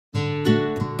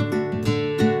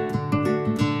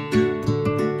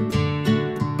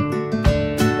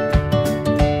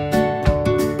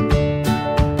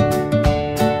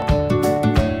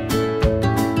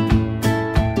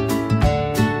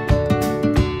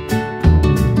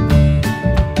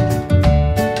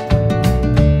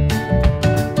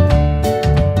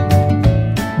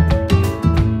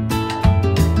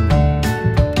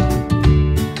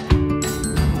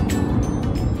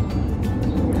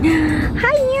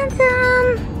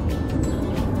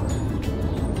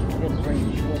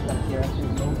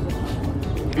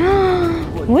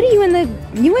What are you in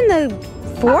the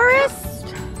forest?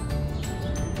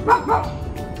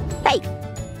 Hey,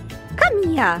 come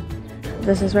here.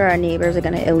 This is where our neighbors are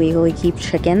gonna illegally keep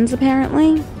chickens,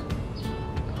 apparently.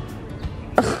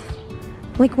 Ugh.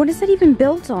 Like, what is that even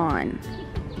built on?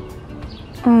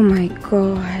 Oh my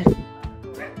god.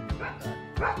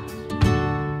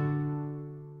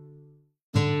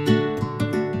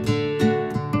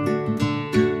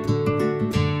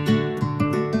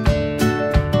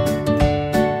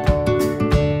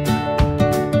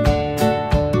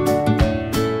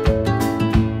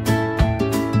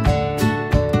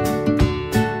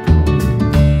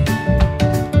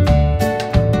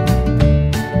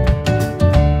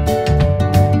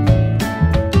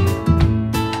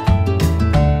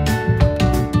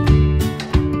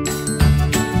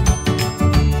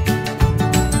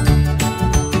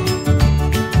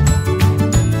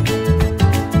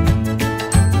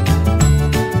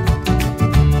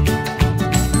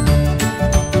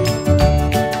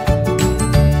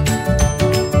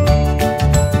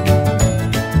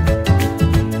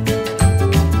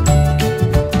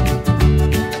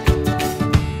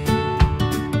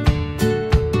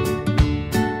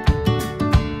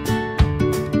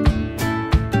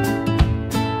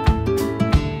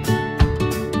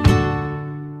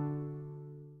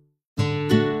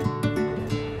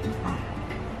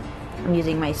 I'm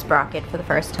using my Sprocket for the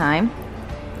first time.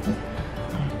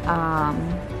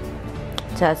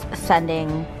 It says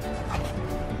sending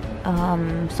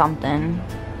something.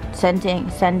 Sending,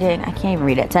 I can't even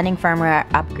read it. Sending firmware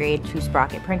upgrade to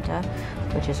Sprocket printer,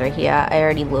 which is right here. I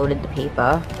already loaded the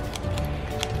paper,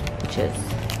 which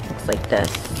looks like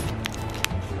this.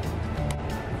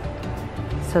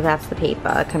 So that's the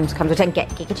paper. It comes with 10.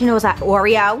 Get your nose out,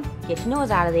 Oreo. Get your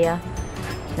nose out of there.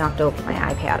 Knocked over my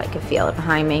iPad. I could feel it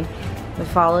behind me. We're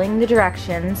following the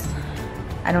directions.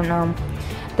 I don't know.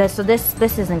 So this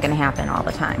isn't gonna happen all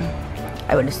the time.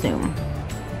 I would assume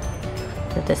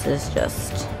that this is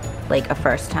just like a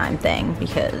first time thing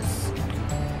because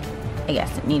I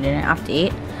guess it needed an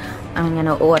update. I'm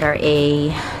gonna order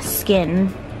a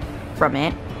skin from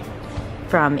it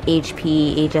from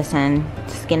HP, HSN,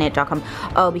 skinit.com.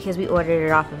 Oh, because we ordered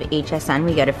it off of HSN,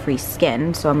 we got a free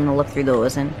skin. So I'm gonna look through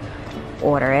those and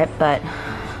order it, but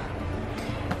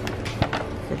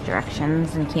the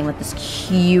directions, and it came with this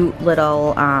cute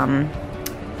little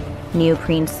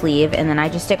neoprene sleeve, and then I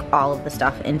just stick all of the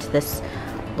stuff into this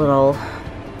little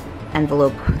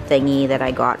envelope thingy that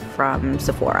I got from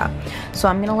Sephora. So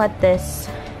I'm gonna let this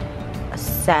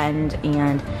send,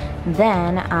 and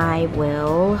then I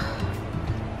will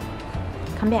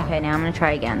come back. Okay, now I'm gonna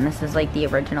try again. This is like the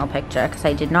original picture because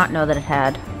I did not know that it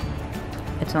had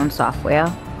its own software.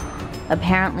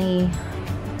 Apparently,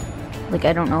 like,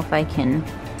 I don't know if I can,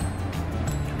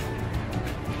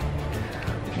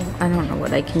 I don't know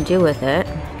what I can do with it.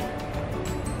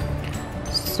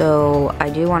 So I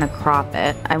do want to crop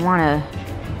it. I want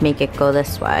to make it go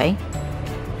this way.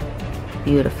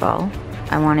 Beautiful.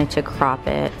 I wanted to crop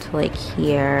it to like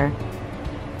here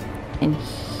and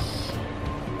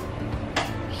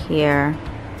here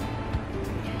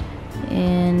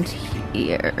and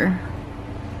here.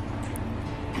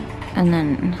 And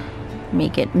then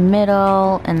make it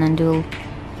middle, and then do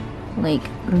like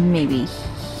maybe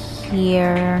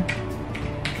here,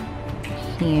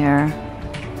 here.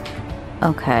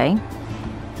 Okay.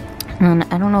 And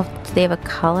I don't know if they have a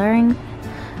coloring.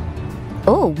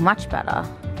 Oh, much better.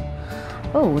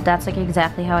 Oh, that's like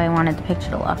exactly how I wanted the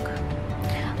picture to look.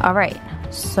 All right,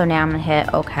 so now I'm gonna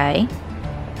hit OK.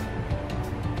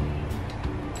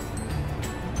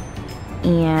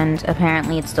 And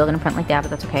apparently it's still gonna print like that, but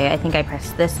that's okay. I think I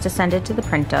pressed this to send it to the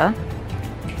printer.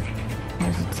 What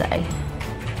does it say?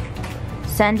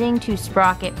 Sending to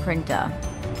Sprocket printer.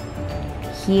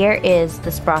 Here is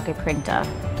the Sprocket printer.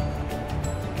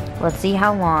 Let's see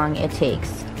how long it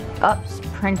takes. Oops,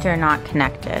 printer not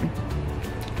connected.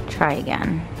 Try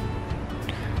again.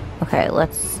 Okay,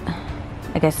 let's,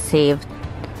 I guess save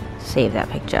that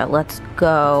picture. Let's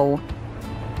go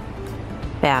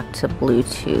back to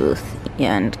Bluetooth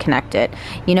and connect it.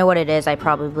 You know what it is? I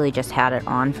probably just had it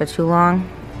on for too long.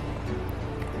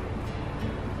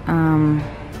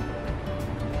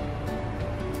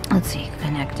 Let's see,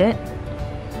 connect it.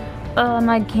 Oh,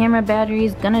 my camera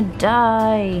battery's gonna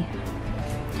die.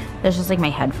 There's just like my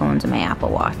headphones and my Apple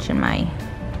Watch and my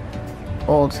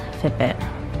old Fitbit,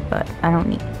 but I don't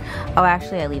need. Oh,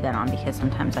 actually, I leave that on because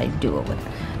sometimes I do it with.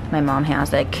 My mom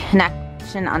has a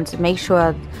connection on to make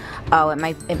sure. Oh, it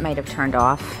might have turned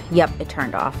off. Yep, it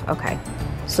turned off. Okay,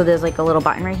 so there's like a little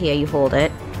button right here. You hold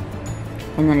it,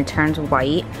 and then it turns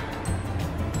white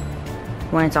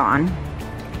when it's on,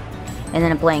 and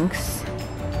then it blinks,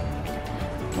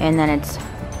 and then it's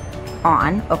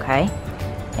on, okay.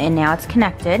 And now it's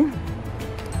connected.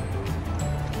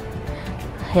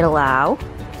 Hit allow.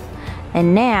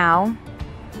 And now,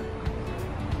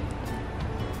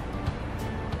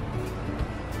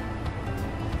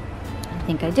 I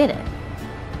think I did it.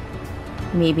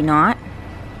 Maybe not.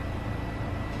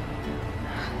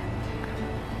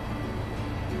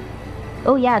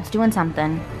 Oh yeah, it's doing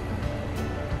something.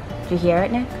 Did you hear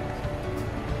it, Nick?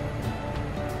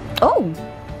 Oh!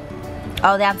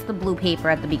 Oh, that's the blue paper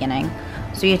at the beginning.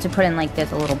 So you have to put in like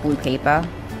this, a little blue paper.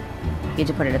 You have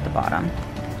to put it at the bottom.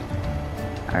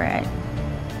 Alright.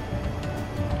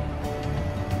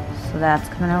 So that's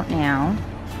coming out now.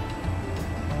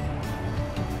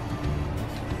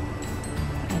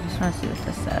 I just want to see what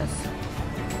this says.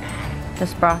 The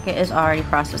Sprocket is already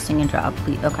processing a job.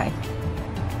 Please, okay.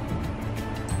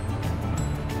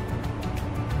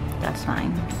 That's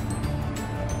fine.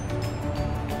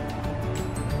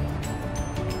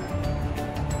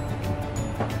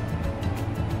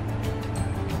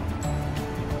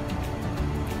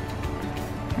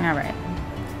 All right.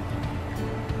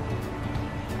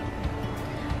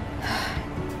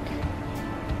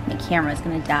 My camera's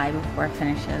gonna die before it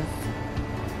finishes.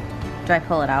 Do I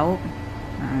pull it out?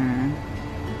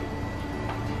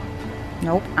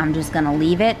 Nope, I'm just gonna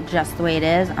leave it just the way it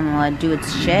is. I'm gonna let it do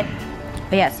its shit.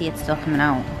 But yeah, see, it's still coming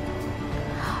out.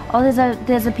 Oh,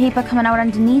 there's a paper coming out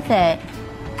underneath it.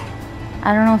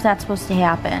 I don't know if that's supposed to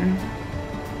happen.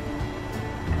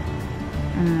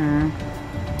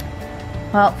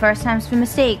 Well, first time's for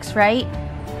mistakes, right?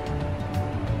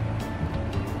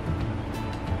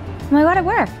 Oh my god, it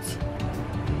worked.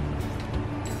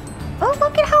 Oh,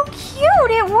 look at how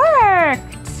cute it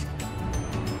worked.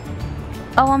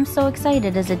 Oh, I'm so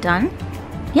excited. Is it done?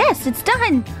 Yes, it's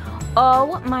done.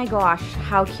 Oh my gosh,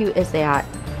 how cute is that?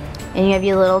 And you have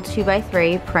your little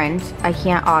 2x3 print. I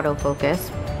can't autofocus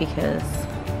because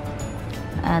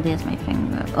there's my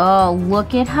finger. Oh,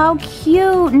 look at how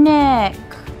cute, Nick.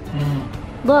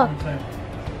 Look.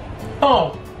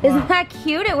 Oh! Isn't that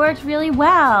cute? It worked really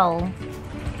well.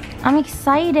 I'm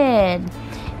excited.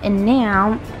 And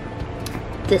now,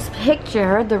 this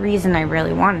picture, the reason I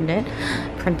really wanted it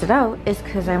printed out is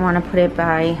because I want to put it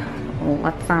by, well,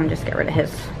 let's just get rid of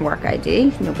his work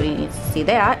ID. Nobody needs to see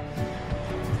that.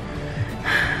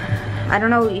 I don't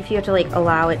know if you have to like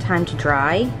allow it time to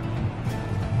dry,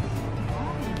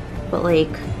 but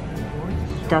like,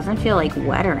 it doesn't feel like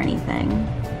wet or anything.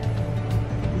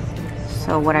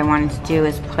 So what I wanted to do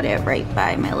is put it right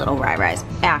by my little Rai-Rai's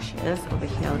ashes over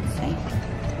here, let's see.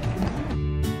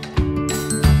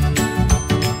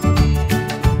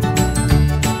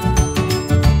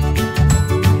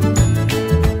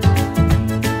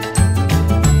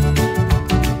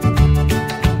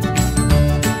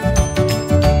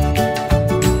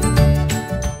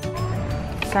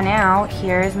 So now,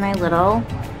 here's my little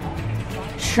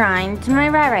shrine to my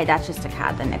Rai-Rai. That's just a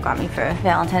card that Nick got me for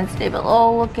Valentine's Day. But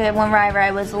oh, look at when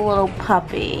Rai-Rai was a little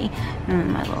puppy.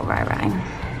 My little Rai-Rai.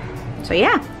 So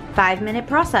yeah, 5-minute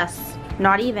process.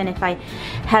 Not even if I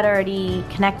had already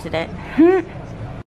connected it.